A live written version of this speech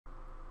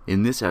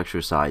In this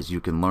exercise,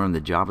 you can learn the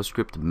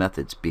JavaScript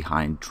methods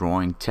behind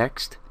drawing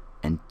text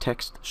and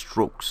text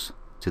strokes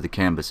to the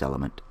canvas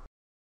element.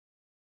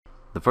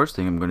 The first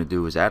thing I'm going to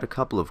do is add a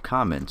couple of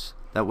comments.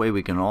 That way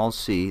we can all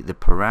see the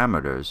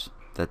parameters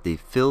that the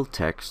fill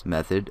text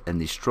method and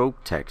the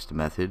stroke text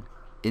method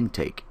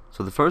intake.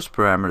 So the first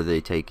parameter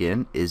they take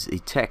in is a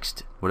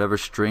text, whatever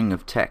string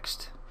of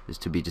text is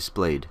to be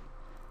displayed.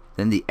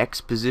 Then the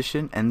X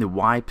position and the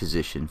Y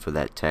position for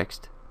that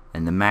text,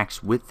 and the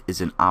max width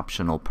is an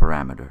optional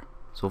parameter.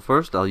 So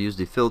first I'll use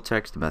the fill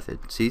text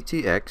method,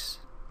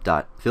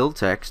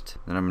 ctx.fillText,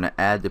 then I'm going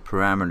to add the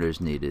parameters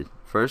needed.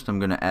 First I'm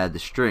going to add the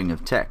string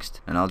of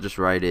text, and I'll just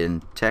write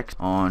in text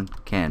on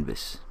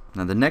canvas.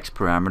 Now the next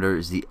parameter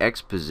is the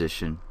X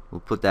position. We'll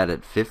put that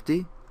at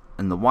 50,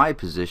 and the Y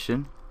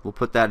position, we'll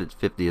put that at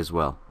 50 as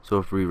well. So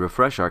if we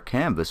refresh our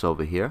canvas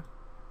over here,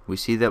 we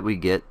see that we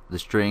get the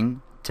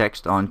string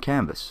text on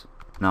canvas.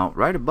 Now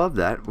right above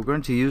that, we're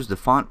going to use the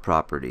font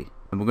property,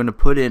 and we're going to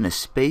put in a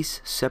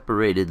space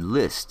separated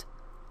list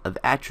of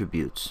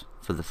attributes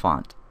for the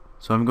font.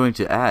 So I'm going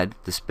to add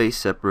the space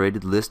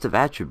separated list of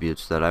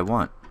attributes that I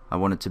want. I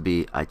want it to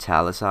be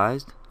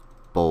italicized,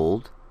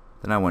 bold,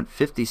 then I want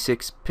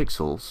 56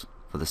 pixels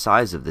for the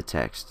size of the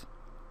text,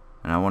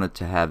 and I want it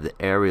to have the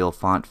Arial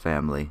font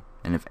family,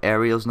 and if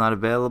Arial's not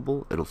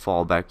available, it'll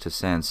fall back to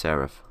sans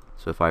serif.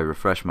 So if I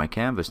refresh my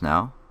canvas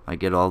now, I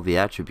get all the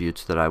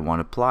attributes that I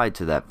want applied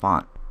to that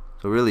font.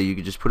 So really you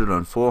could just put it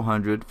on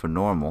 400 for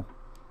normal,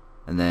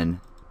 and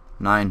then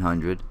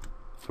 900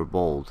 for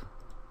bold,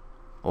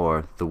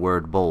 or the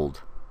word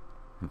bold.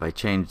 If I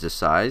change the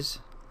size,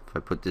 if I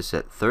put this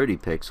at 30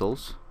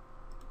 pixels,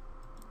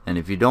 and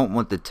if you don't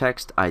want the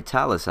text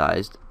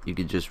italicized, you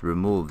can just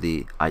remove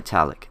the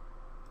italic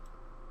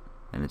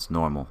and it's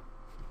normal.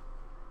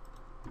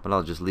 But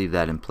I'll just leave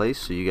that in place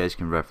so you guys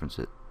can reference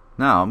it.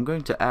 Now I'm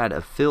going to add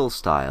a fill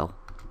style,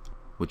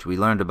 which we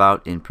learned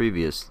about in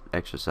previous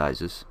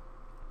exercises,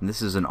 and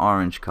this is an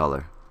orange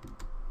color.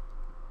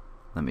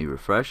 Let me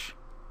refresh.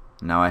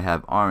 Now I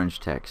have orange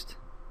text.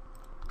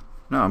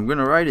 Now I'm going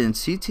to write in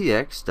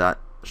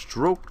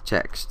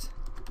ctx.strokeText,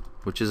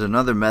 which is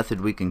another method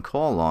we can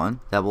call on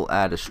that will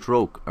add a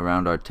stroke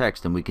around our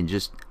text, and we can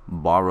just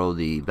borrow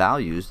the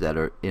values that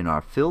are in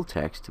our fill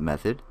text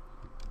method,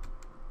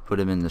 put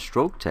them in the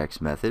stroke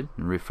text method,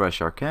 and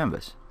refresh our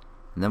canvas,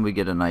 and then we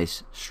get a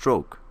nice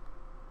stroke.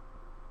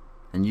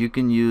 And you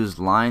can use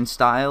line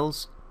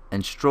styles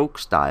and stroke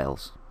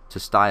styles to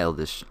style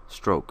this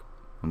stroke,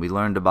 and we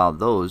learned about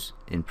those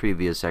in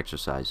previous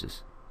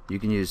exercises. You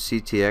can use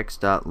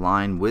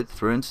ctx.lineWidth,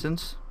 for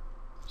instance,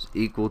 is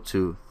equal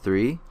to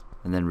 3,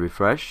 and then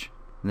refresh,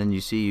 and then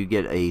you see you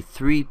get a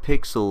 3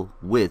 pixel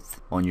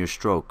width on your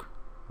stroke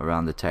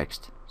around the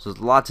text. So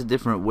there's lots of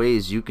different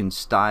ways you can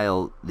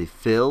style the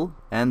fill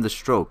and the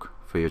stroke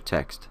for your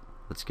text.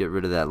 Let's get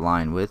rid of that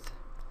line width.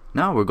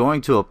 Now we're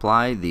going to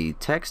apply the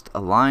text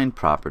align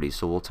property.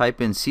 So we'll type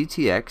in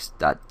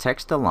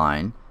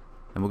ctx.textAlign,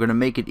 and we're going to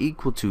make it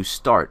equal to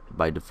start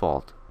by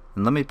default.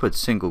 And let me put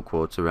single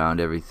quotes around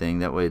everything,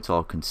 that way it's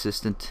all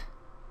consistent.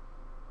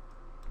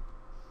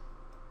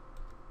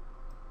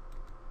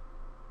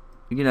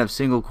 You can have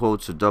single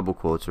quotes or double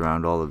quotes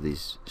around all of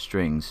these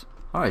strings.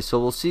 Alright, so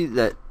we'll see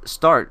that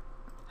start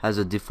has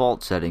a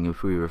default setting.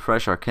 If we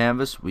refresh our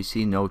canvas, we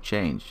see no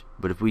change.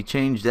 But if we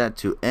change that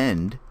to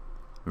end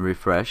and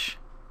refresh,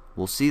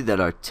 we'll see that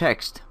our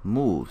text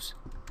moves.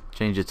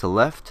 Change it to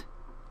left,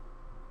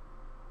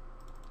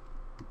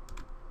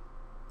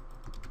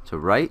 to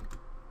right,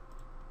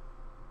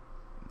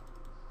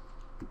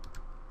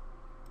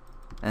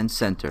 and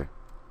center.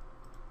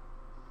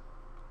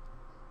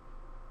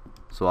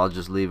 So I'll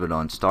just leave it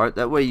on start.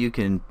 That way you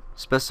can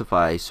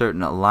specify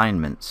certain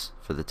alignments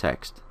for the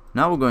text.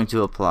 Now we're going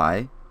to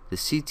apply the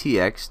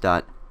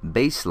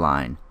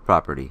ctx.baseline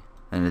property,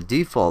 and the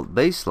default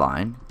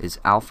baseline is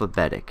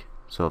alphabetic.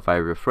 So if I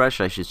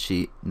refresh, I should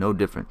see no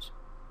difference.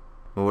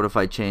 But what if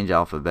I change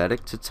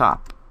alphabetic to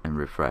top and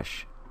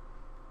refresh,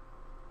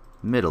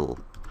 middle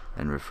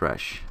and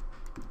refresh,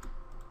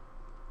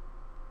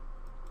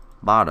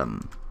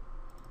 bottom,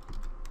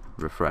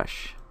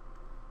 refresh,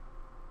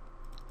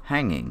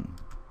 hanging,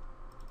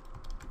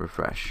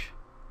 refresh?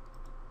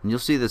 And you'll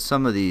see that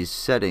some of these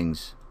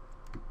settings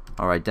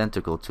are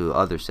identical to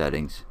other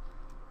settings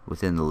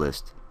within the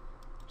list.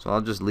 So I'll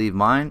just leave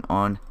mine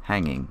on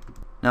hanging.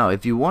 Now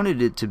if you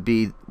wanted it to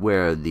be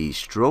where the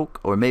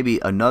stroke or maybe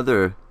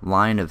another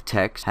line of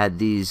text had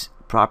these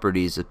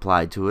properties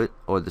applied to it,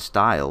 or the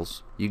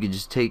styles, you can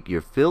just take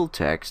your fill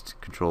text,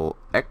 Control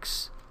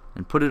X,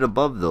 and put it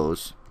above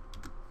those,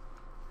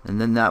 and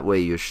then that way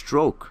your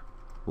stroke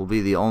will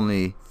be the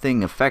only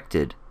thing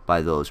affected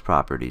by those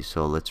properties.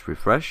 So let's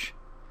refresh,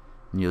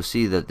 and you'll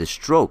see that the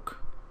stroke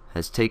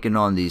has taken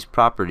on these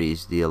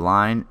properties, the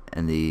align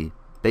and the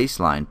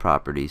baseline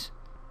properties,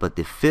 but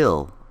the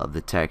fill of the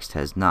text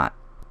has not.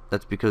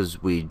 That's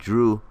because we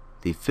drew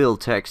the fill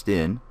text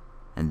in,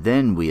 and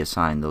then we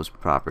assign those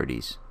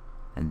properties,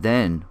 and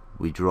then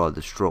we draw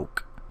the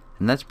stroke.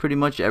 And that's pretty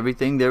much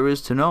everything there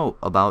is to know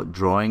about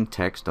drawing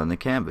text on the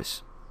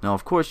canvas. Now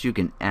of course you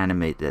can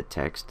animate that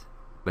text,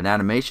 but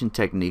animation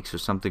techniques are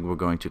something we're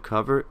going to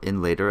cover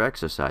in later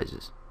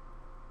exercises.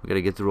 We got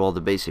to get through all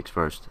the basics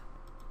first.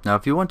 Now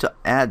if you want to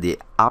add the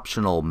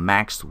optional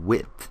max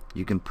width,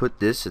 you can put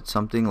this at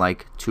something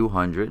like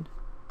 200.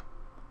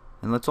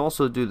 And let's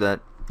also do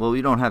that, well,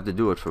 you don't have to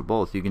do it for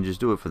both. You can just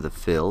do it for the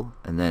fill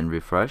and then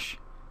refresh.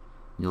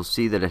 You'll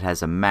see that it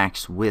has a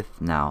max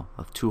width now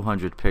of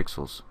 200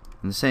 pixels.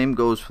 And the same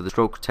goes for the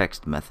stroke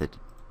text method.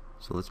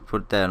 So let's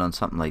put that on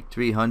something like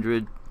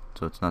 300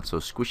 so it's not so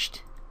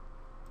squished.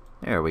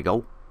 There we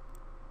go.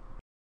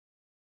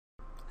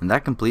 And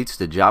that completes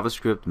the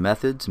JavaScript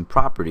methods and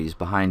properties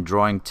behind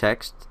drawing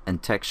text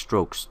and text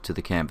strokes to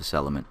the canvas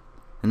element.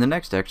 In the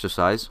next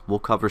exercise, we'll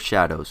cover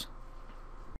shadows.